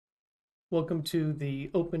Welcome to the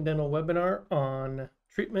Open Dental webinar on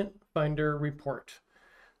Treatment Finder Report.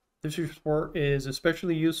 This report is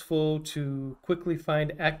especially useful to quickly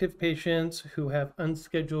find active patients who have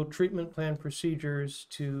unscheduled treatment plan procedures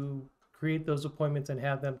to create those appointments and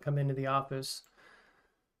have them come into the office.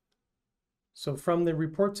 So from the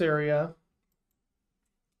reports area,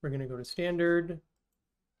 we're going to go to Standard.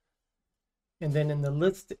 And then in the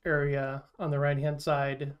list area on the right-hand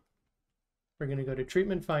side, we're going to go to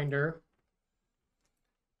Treatment Finder.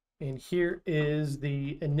 And here is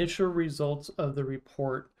the initial results of the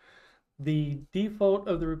report. The default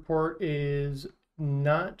of the report is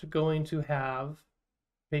not going to have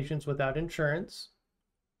patients without insurance.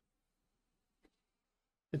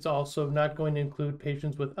 It's also not going to include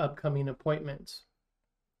patients with upcoming appointments.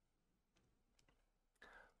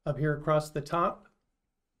 Up here across the top,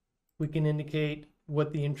 we can indicate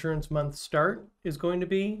what the insurance month start is going to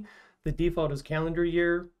be. The default is calendar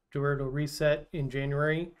year, to where it'll reset in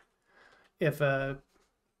January. If a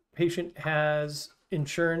patient has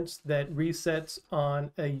insurance that resets on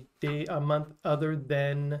a month other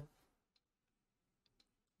than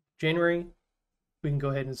January, we can go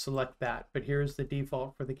ahead and select that. But here's the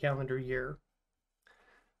default for the calendar year.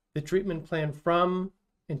 The treatment plan from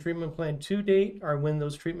and treatment plan to date are when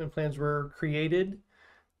those treatment plans were created.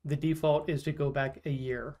 The default is to go back a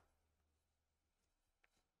year.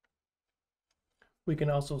 We can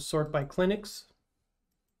also sort by clinics,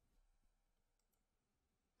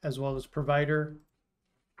 as well as provider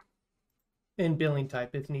and billing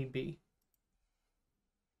type if need be.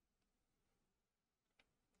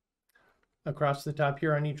 Across the top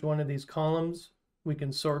here on each one of these columns, we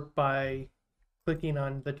can sort by clicking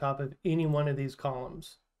on the top of any one of these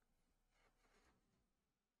columns.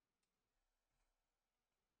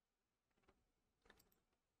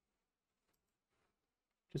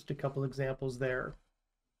 Just a couple examples there.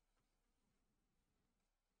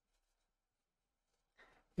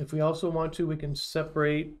 If we also want to, we can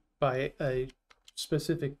separate by a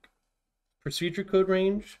specific procedure code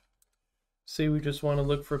range. Say we just want to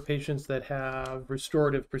look for patients that have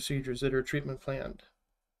restorative procedures that are treatment planned.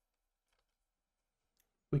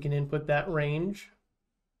 We can input that range.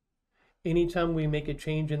 Anytime we make a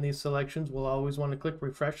change in these selections, we'll always want to click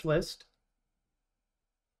Refresh List.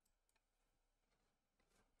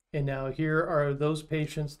 And now here are those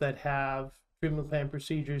patients that have treatment plan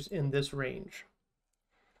procedures in this range.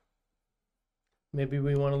 Maybe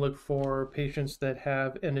we want to look for patients that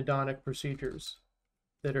have endodontic procedures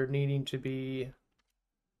that are needing to be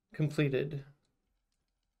completed.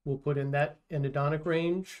 We'll put in that endodontic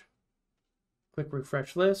range, click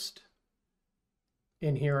Refresh List,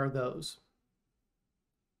 and here are those.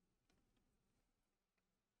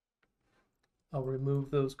 I'll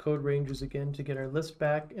remove those code ranges again to get our list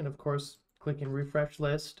back, and of course, clicking Refresh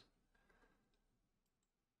List.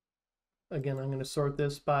 Again, I'm going to sort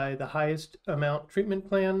this by the highest amount treatment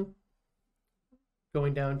plan,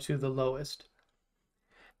 going down to the lowest.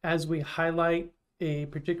 As we highlight a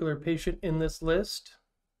particular patient in this list,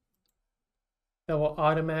 that will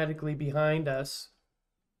automatically behind us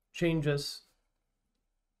change us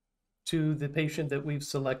to the patient that we've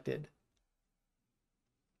selected.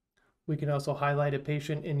 We can also highlight a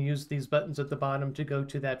patient and use these buttons at the bottom to go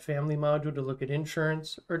to that family module to look at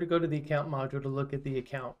insurance, or to go to the account module to look at the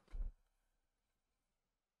account.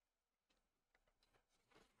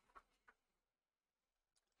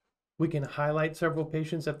 We can highlight several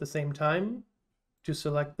patients at the same time to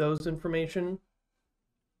select those information,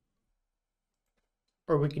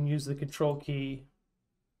 or we can use the control key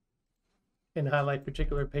and highlight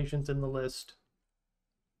particular patients in the list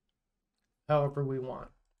however we want.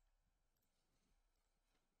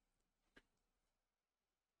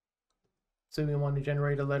 So we want to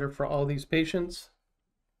generate a letter for all these patients.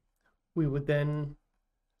 We would then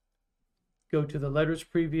go to the letters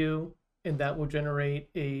preview, and that will generate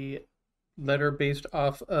a letter based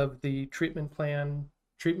off of the treatment plan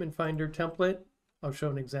treatment finder template. I'll show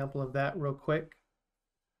an example of that real quick.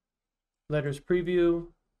 Letters preview.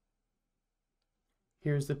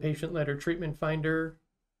 Here's the patient letter treatment finder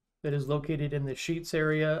that is located in the Sheets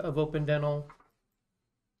area of Open Dental.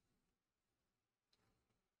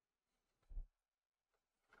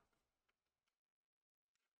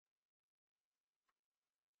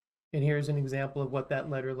 And here's an example of what that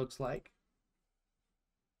letter looks like.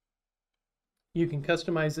 You can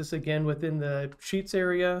customize this again within the Sheets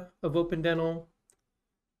area of Open Dental.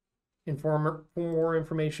 And for more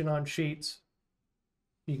information on Sheets,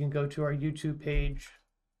 you can go to our YouTube page,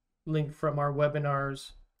 linked from our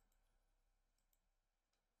webinars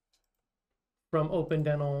from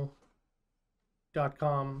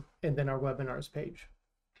opendental.com, and then our webinars page.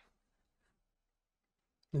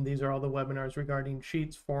 And these are all the webinars regarding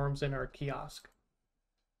sheets, forms, and our kiosk.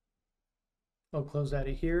 I'll close out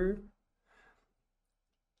of here.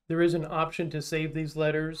 There is an option to save these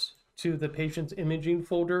letters to the patient's imaging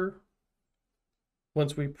folder.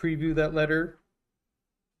 Once we preview that letter,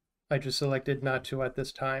 I just selected not to at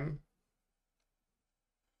this time.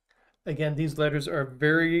 Again, these letters are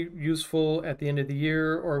very useful at the end of the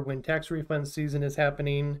year or when tax refund season is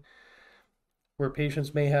happening, where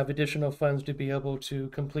patients may have additional funds to be able to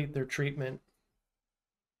complete their treatment.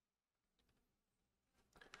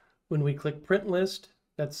 When we click print list,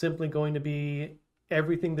 that's simply going to be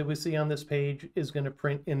everything that we see on this page is going to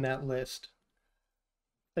print in that list.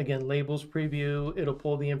 Again, labels preview, it'll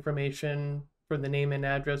pull the information for the name and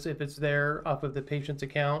address if it's there off of the patient's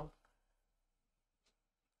account.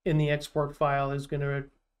 In the export file is going to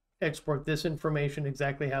export this information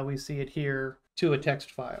exactly how we see it here to a text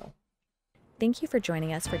file. Thank you for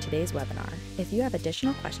joining us for today's webinar. If you have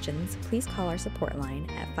additional questions, please call our support line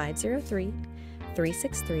at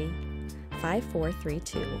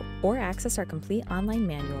 503-363-5432 or access our complete online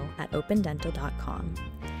manual at opendental.com.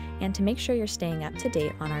 And to make sure you're staying up to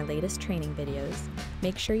date on our latest training videos,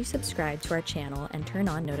 make sure you subscribe to our channel and turn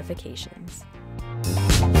on notifications.